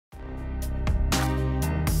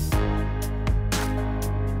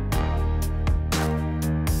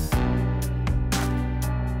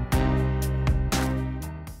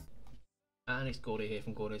And it's Gordo here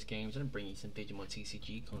from Gordo's Games, and I'm bringing you some Digimon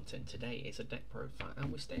TCG content today. It's a deck profile,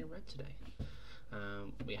 and we're staying red today.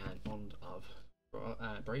 We had Bond of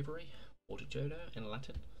Bravery, or Gordo in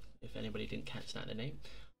Latin, if anybody didn't catch that in the name.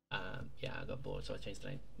 Yeah, I got bored, so I changed the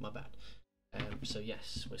name, my bad. So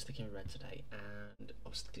yes, we're sticking with red today, and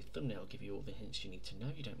obviously the thumbnail will give you all the hints you need to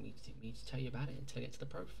know. You don't need me to tell you about it until I get to the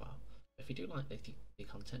profile. If you do like the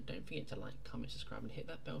content, don't forget to like, comment, subscribe, and hit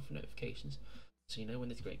that bell for notifications, so you know when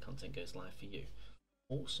this great content goes live for you.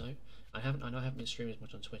 Also, I know I haven't been streaming as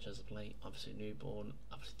much on Twitch as of late. Obviously, newborn.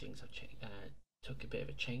 Obviously, things have took a bit of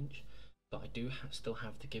a change, but I do still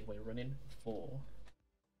have the giveaway running for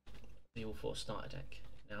the All 4 starter deck.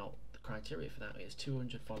 Now, the criteria for that is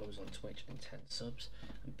 200 followers on Twitch and 10 subs.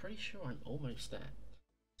 I'm pretty sure I'm almost there.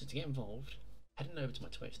 So to get involved, heading over to my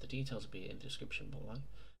Twitch. The details will be in the description below.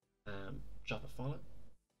 Drop a follow.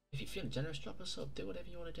 If you're feeling generous, drop a sub. Do whatever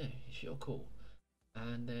you want to do. If you're cool.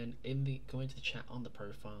 And then go into the chat on the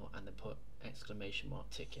profile and then put !!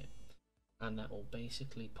 ticket, and that will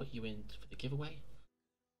basically put you in for the giveaway.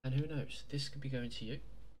 And who knows, this could be going to you,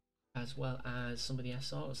 as well as some of the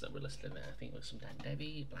SRs that were listed in there. I think there was some Dan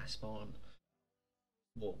Debbie, Blastbon,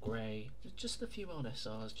 War Grey, just a few old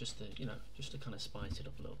SRs, just to kind of spice it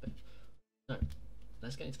up a little bit. So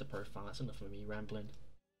let's get into the profile. That's enough of me rambling.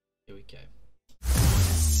 Here we go.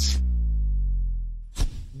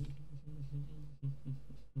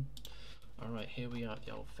 Alright, here we are at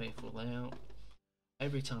the old faithful layout.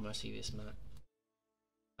 Every time I see this map,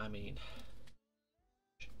 I mean,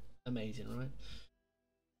 amazing, right?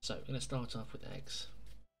 So we're going to start off with eggs.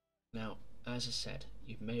 Now, as I said,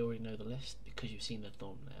 you may already know the list because you've seen the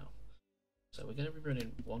thumbnail. So we're going to be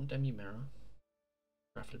running one demi mirror,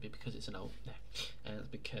 preferably because it's an old, and it's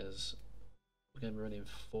because we're going to be running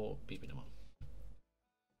 4 BBMon.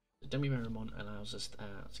 The demi mirrormon allows us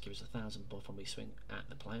to give us 1000 buff when we swing at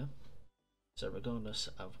the player. So regardless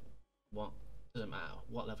of doesn't matter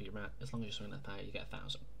what level you're at, as long as you're swinging at the player, you get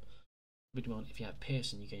 1000. BBMon, if you have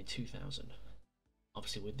piercing, you gain 2000.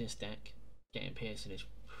 Obviously, with this deck, getting piercing is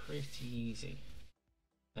pretty easy.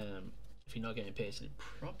 If you're not getting piercing, it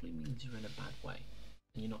probably means you're in a bad way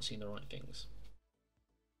and you're not seeing the right things.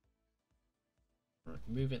 Right,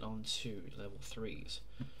 moving on to level 3s.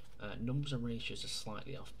 Numbers and ratios are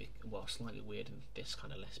slightly off, slightly weird in this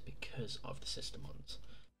kind of list because of the systemons.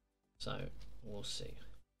 So we'll see.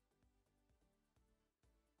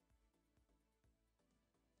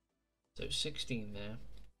 So 16 there,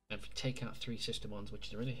 and if you take out 3 systemons,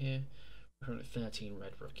 which are in here, we're at 13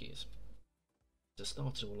 red rookies. To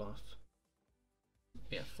start it all off,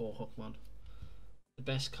 we have 4 Hookmon. The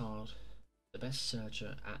best card, the best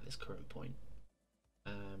searcher at this current point.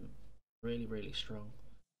 Really strong.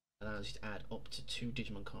 Allows you to add up to 2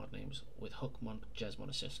 Digimon card names with Hookmon, Jesmon,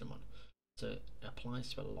 and Systemon. So it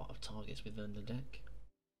applies to a lot of targets within the deck.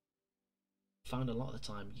 Found a lot of the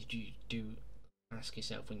time you do ask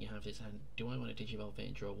yourself when you have this hand, do I want to Digivolve it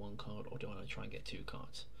and draw 1 card, or do I want to try and get 2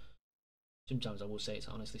 cards? Sometimes I will say it's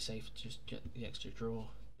honestly safe to just get the extra draw,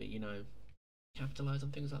 but you know, capitalize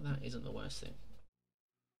on things like that isn't the worst thing.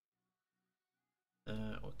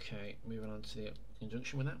 Okay, moving on to the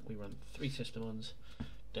conjunction with that, we run 3 Systemons.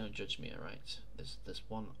 Don't judge me, alright. There's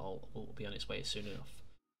one will be on its way soon enough.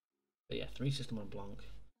 But yeah, 3 Systemon Blanc.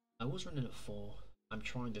 I was running at 4. I'm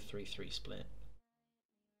trying the 3-3 split.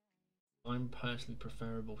 I'm personally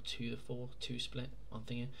preferable to the 4-2 split on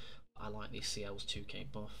thingy. I like the CL's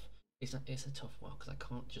 2k buff. It's a tough one because I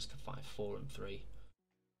can't justify 4 and 3.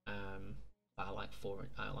 But I like 4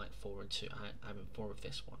 and 2. I'm in 4 of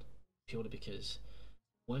this one purely because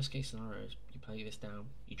worst case scenarios, you play this down,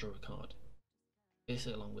 you draw a card. This,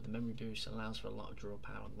 along with the memory boost, allows for a lot of draw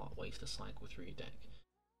power and a lot of ways to cycle through your deck.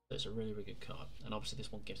 So it's a really good card, and obviously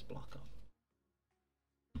this one gives blocker.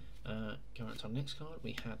 Going on to our next card,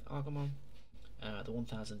 we have Argamon, the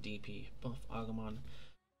 1000 DP buff Argamon,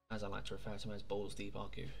 as I like to refer to him as Balls Deep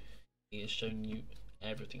Argu. He has shown you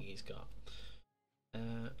everything he's got.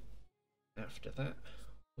 After that,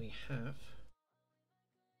 we have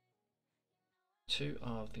 2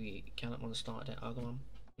 of the Gallantmon starter deck Argamon.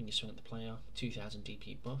 When you swing at the player, 2000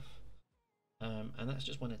 DP buff, and that's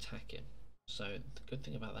just when attacking. So the good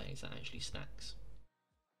thing about that is that actually stacks.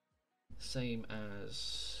 Same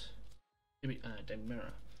as Demi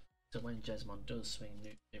Mirror. So when Jesmon does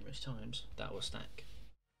swing numerous times, that will stack.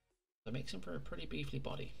 So it makes him for a pretty beefy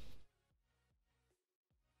body.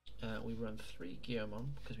 We run 3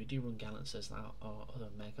 Geomon because we do run Gallants as our other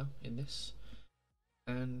Mega in this.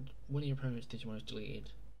 And when your opponent's Digimon is deleted,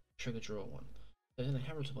 trigger draw 1. So in a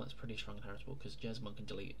heritable, it's pretty strong and heritable because Jesmon can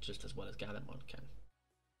delete it just as well as Gallantmon can.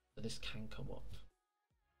 So this can come up.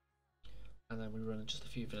 And then we run just a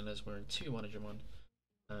few vanillas. We're in 2 mono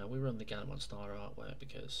Digimon. We run the Gallimon Star artwork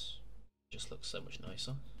because it just looks so much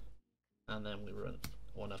nicer. And then we run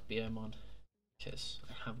one of Biomon because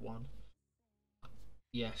I have one.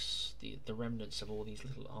 Yes, the remnants of all these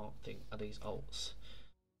little art thing are these alts.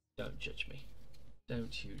 Don't judge me.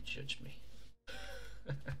 Don't you judge me.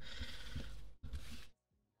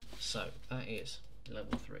 So that is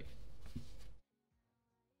level 3.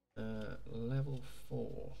 Level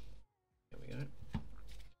 4. Here we go.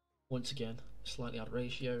 Once again, slightly odd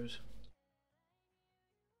ratios.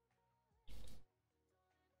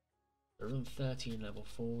 We run 13 level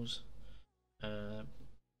 4s.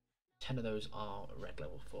 10 of those are red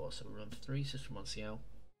level 4, so we run 3 System on CL.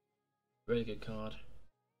 Really good card.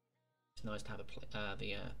 It's nice to have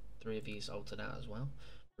the 3 of these altered out as well.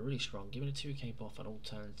 They're really strong. Giving a 2k buff and all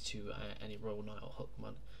turns to any Royal Knight or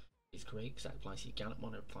Hookmon is great because that applies to your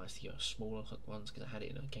Gallantmon, it applies to your smaller Hookmons, because I had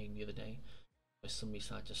it in a game the other day where somebody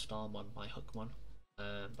decided to Starmon by Hookmon,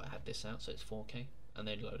 but I had this out, so it's 4k, and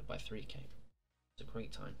then loaded by 3k. It's a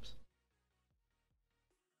great times.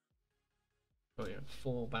 Oh yeah,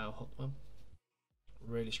 4 Bow Hookmon,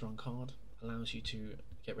 really strong card, allows you to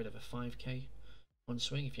get rid of a 5k on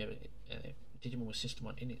swing if you have a Digimon with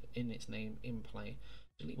Systemon in its name in play.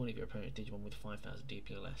 Delete one of your opponent's Digimon with 5,000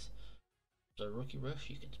 DP or less. So Rookie Rush,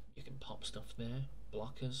 you can pop stuff there.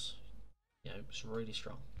 Blockers, you know, it's really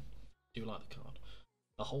strong. Do like the card.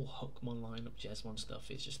 The whole Hookmon lineup, Jesmon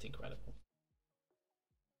stuff is just incredible.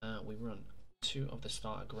 We run 2 of the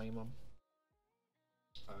starter Greymon.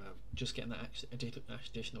 Just getting that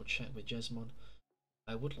additional check with Jesmon.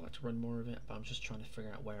 I would like to run more of it, but I'm just trying to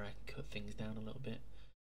figure out where I can cut things down a little bit.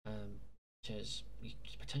 Because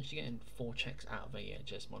potentially getting 4 checks out of a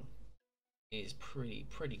Jesmon is pretty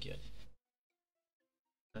good.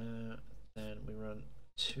 Then we run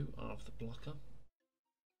 2 of the blocker.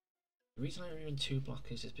 The reason I run 2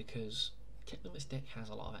 blockers is because technically this deck has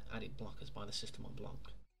a lot of added blockers by the system on Blanc.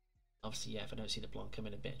 Obviously, yeah, if I don't see the Blanc, I'm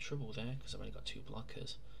in a bit of trouble there because I've only got 2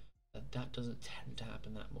 blockers. That doesn't tend to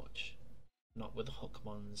happen that much. Not with the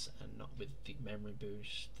Hookmons and not with the memory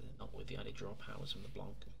boost, not with the added draw powers from the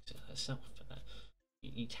Blanc herself.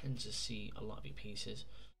 You tend to see a lot of your pieces,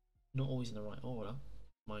 not always in the right order,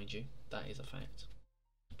 mind you, that is a fact.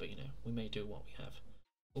 But you know, we may do what we have.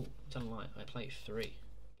 Oh, I'm telling a lie, I played 3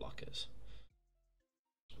 blockers.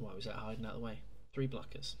 Why was that hiding out of the way? 3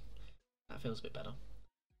 blockers. That feels a bit better.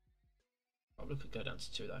 Probably could go down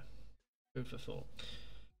to 2 though. Food for thought.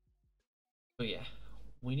 But yeah,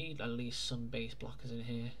 we need at least some base blockers in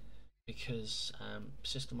here because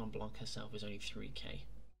System on Blanc herself is only 3k.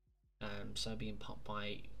 So being popped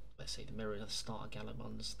by, let's say, the mirror of the starter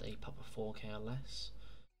Gallimons, they pop a 4k or less.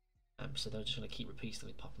 So they're just going to keep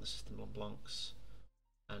repeatedly popping the System on Blancs.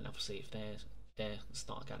 And obviously, if their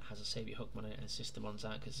starter Gal has a Saviour Hookmon in it and Systemon's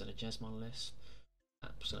out because it's in a Jesmon list,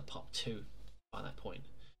 that's going to pop 2 by that point.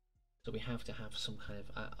 So we have to have some kind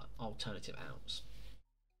of alternative outs.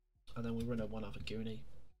 And then we run a 1 of a Goonie.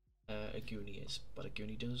 A Goonie is what a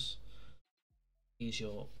Goonie does. Is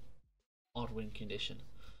your odd win condition.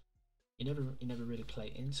 You never really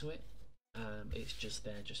play into it. It's just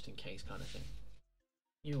there just in case kind of thing.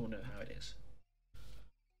 You all know how it is.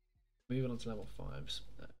 Moving on to level 5s.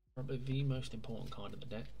 Probably the most important card in the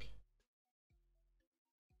deck.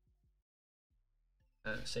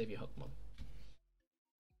 Saviour Hookmon.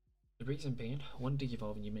 The reason being, when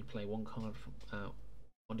Digivolving you may play one card from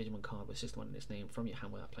one Digimon card with Systemon in its name from your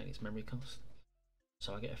hand without playing its memory cost.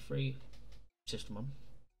 So I get a free Systemon,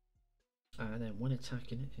 and then when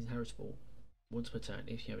attacking inheritable once per turn,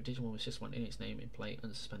 if you have a Digimon with Systemon in its name in play,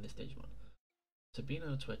 unsuspend this Digimon. So being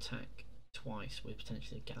able to attack twice with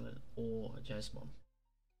potentially a Gallant or a Jesmon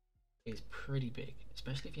is pretty big,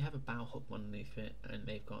 especially if you have a Bow Hookmon underneath it and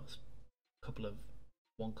they've got a couple of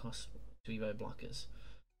 1-cost 2-Evo blockers.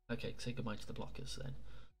 Okay, say goodbye to the blockers then,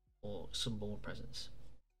 or some board presence.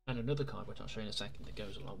 And another card which I'll show you in a second that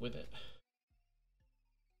goes along with it.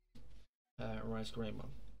 Rise Greymon.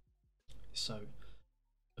 So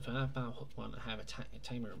if I have Bow Hookmon and have a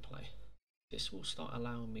Tamer in play, this will start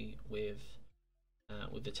allowing me with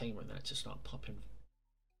the Tamer in there to start popping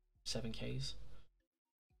 7Ks.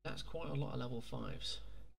 That's quite a lot of level 5s.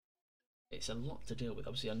 It's a lot to deal with.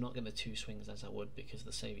 Obviously I'm not getting the 2 swings as I would because of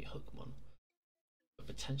the Saviour Hookmon, but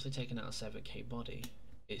potentially taking out a 7k body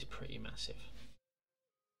is pretty massive.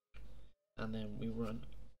 And then we run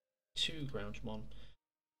 2 Groundmon,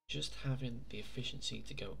 just having the efficiency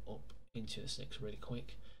to go up into the 6 really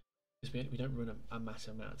quick, because we don't run a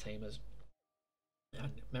massive amount of Tamers.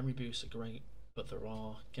 And memory boosts are great, but there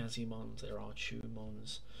are Gazimons, there are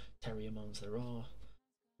Chumons, Terriermons, there are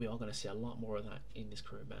we are going to see a lot more of that in this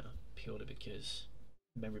career meta, purely because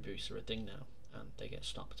memory boosts are a thing now, and they get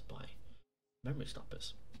stopped by memory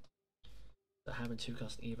stoppers. So having 2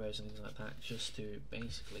 cost evos and things like that, just to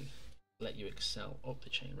basically let you excel up the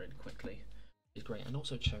chain really quickly, is great, and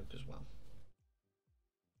also choke as well.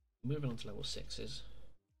 Moving on to level 6s,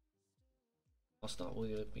 I'll start with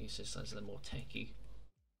the BT6 as the more techie.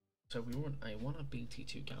 So we run a 1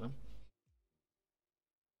 BT2 Gallum.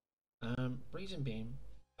 Reason being,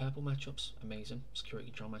 purple matchups amazing, security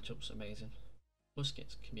control matchups amazing,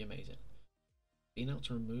 muskets can be amazing. Being able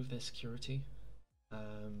to remove their security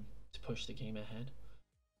to push the game ahead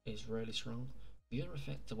is really strong. The other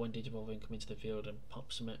effect of when Digivolving come into the field and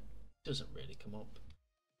pop summit doesn't really come up.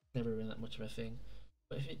 Never really that much of a thing,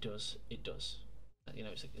 but if it does, it does. You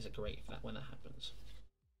know, it's a great effect when that happens.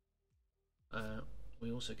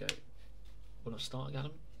 We also go when I start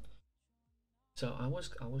Gallum. So I was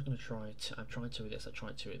going to try. I've tried 2 of this. I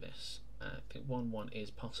tried 2 of this. I think 1-1 is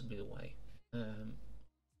possibly the way.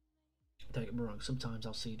 Don't get me wrong. Sometimes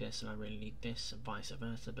I'll see this and I really need this, and vice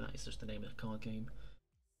versa. But that is just the name of the card game.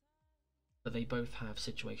 But they both have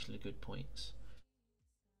situationally good points.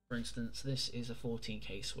 For instance, this is a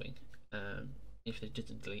 14k swing. If they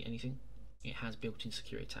didn't delete anything, it has built-in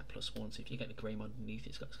security attack +1. So if you get the Greymon underneath,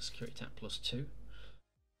 it's got security attack +2.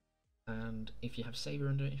 And if you have Savior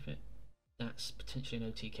underneath it, that's potentially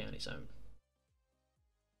an OTK on its own.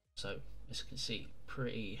 So as you can see,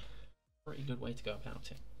 pretty good way to go about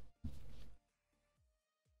it.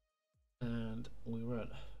 And we run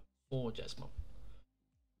 4 Jesmon.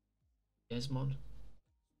 Jesmon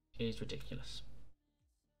is ridiculous.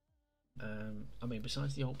 I mean,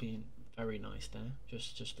 besides the ult being very nice there,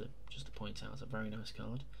 just to point out, it's a very nice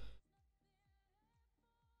card.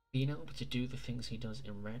 Being able to do the things he does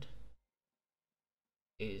in red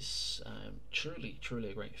is truly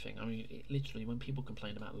a great thing. I mean, literally, when people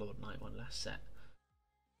complain about Lord Knight on last set,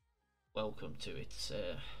 welcome to its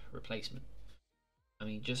replacement. I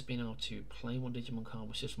mean, just being able to play 1 Digimon card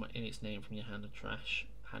with just in its name from your hand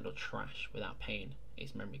or trash without paying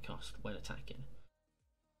its memory cost when attacking.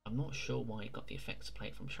 I'm not sure why it got the effect to play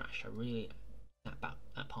it from trash. That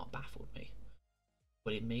part baffled me,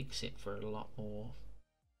 but it makes it for a lot more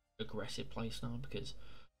aggressive playstyle, because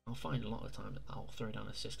I'll find a lot of the time I'll throw down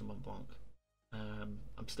a system on Blanc.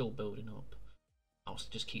 I'm still building up. I'll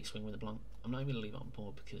just keep swinging with the Blanc. I'm not even gonna leave it on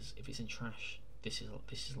board, because if it's in trash, this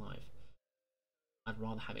is live. I'd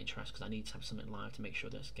rather have it in trash because I need to have something live to make sure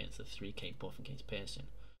that it's against the 3k buff against piercing.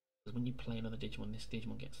 Because when you play another Digimon, this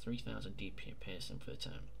Digimon gets 3000 DP piercing for the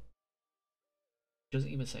turn. It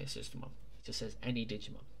doesn't even say a system on, it just says any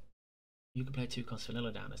Digimon. You can play 2 cost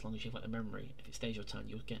vanilla down as long as you've got the memory. If it stays your turn,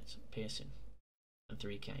 you'll get piercing and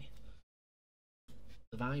 3k.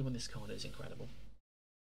 The value on this card is incredible.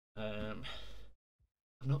 I'm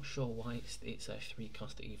not sure why it's a 3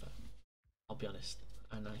 cost Evo, I'll be honest,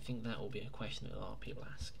 and I think that will be a question that a lot of people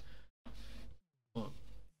ask. But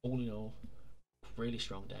all in all, really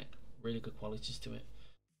strong deck, really good qualities to it.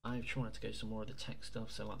 I've tried to go some more of the tech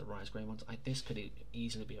stuff, so like the Rise Greymons. This could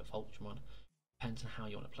easily be a Voltramon, depends on how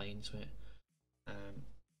you want to play into it.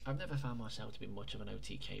 I've never found myself to be much of an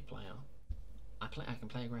OTK player. I can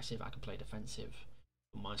play aggressive, I can play defensive.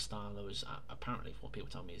 But my style is apparently, from what people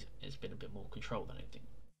tell me, has been a bit more control than anything.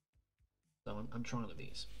 So I'm trying with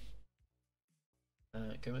these.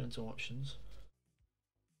 Going into options,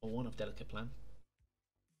 or 1 of Delicate Plan.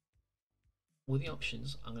 With the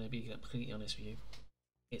options, I'm going to be completely honest with you.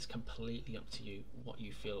 It's completely up to you what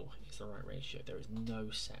you feel is the right ratio. There is no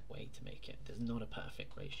set way to make it. There's not a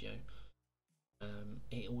perfect ratio.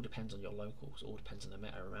 It all depends on your locals. It all depends on the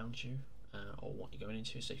meta around you, or what you're going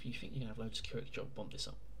into. So if you think you're going to have loads of security control, bump this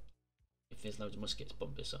up. If there's loads of muskets,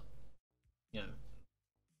 bump this up. You know,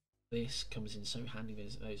 this comes in so handy.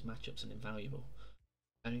 Those matchups and invaluable.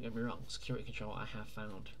 And don't get me wrong, security control, I have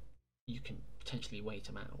found you can potentially wait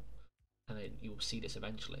them out, and then you'll see this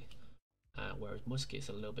eventually. Whereas muskets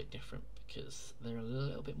are a little bit different, because they're a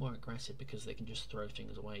little bit more aggressive, because they can just throw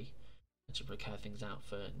things away and to recur things out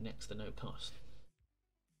for next to no cost.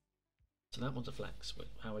 So that one's a flex, but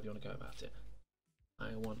however you want to go about it.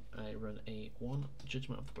 I run a 1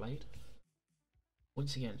 Judgment of the Blade.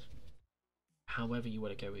 Once again, however you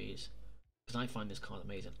want to go is, because I find this card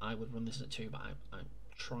amazing. I would run this at 2, but I'm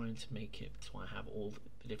trying to make it so I have all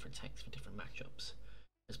the different techs for different matchups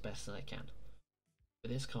as best as I can.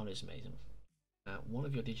 But this card is amazing. 1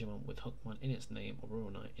 of your Digimon with Hookmon in its name or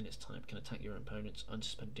Royal Knight in its type can attack your opponent's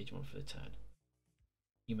unsuspended Digimon for the turn.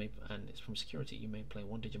 You may, and it's from security, you may play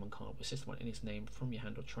 1 Digimon card with System 1 in its name from your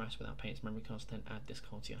hand or trash without paying its memory cost, then add this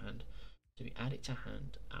card to your hand. So you add it to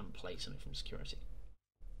hand and play something from security.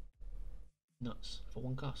 nuts for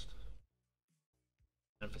 1 cost,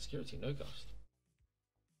 and for security, no cost.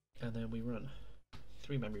 And then we run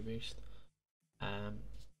 3 memory boost.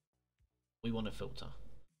 We want to filter.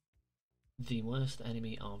 The worst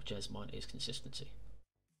enemy of Jesmon is consistency.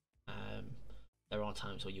 There are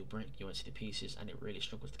times where you'll break, you won't see the pieces, and it really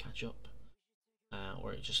struggles to catch up,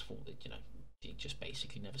 or it just falls. You just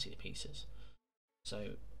basically never see the pieces. So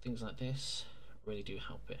things like this really do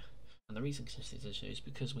help it. And the reason consistency is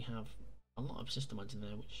because we have a lot of system ones in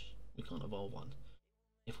there which we can't evolve on.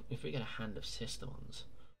 If we get a hand of system ones,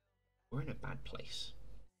 we're in a bad place.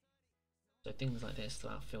 So things like this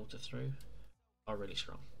that filter through are really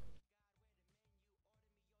strong.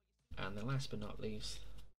 And then last but not least,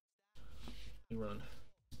 we run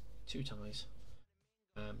 2 ties,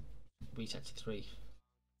 reset to 3,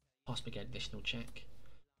 possibly get additional check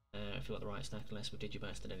if you've got the right stack, unless we've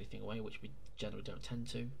digibursted anything away, which we generally don't tend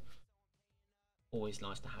to. Always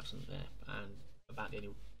nice to have something there, and about the only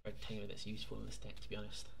red tamer that's useful in this deck, to be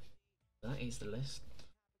honest. That is the list.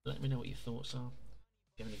 Let me know what your thoughts are.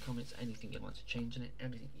 If you have any comments, anything you'd like to change in it,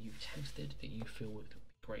 anything you've tested that you feel would be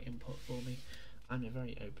great input for me. I'm a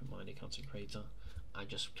very open-minded content creator. I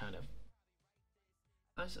just kind of,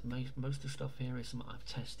 as most of the stuff here is something I've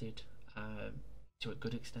tested to a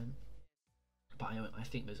good extent, but I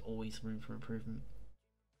think there's always room for improvement.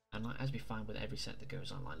 And like, as we find with every set that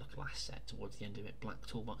goes on, like look at last set, towards the end of it, Black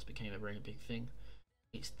Toolbox became a very big thing.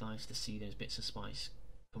 It's nice to see those bits of spice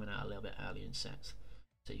coming out a little bit earlier in sets.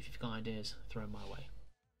 So if you've got ideas, throw them my way.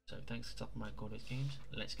 So thanks for stopping by Gordo's Games.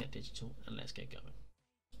 Let's get digital and let's get going.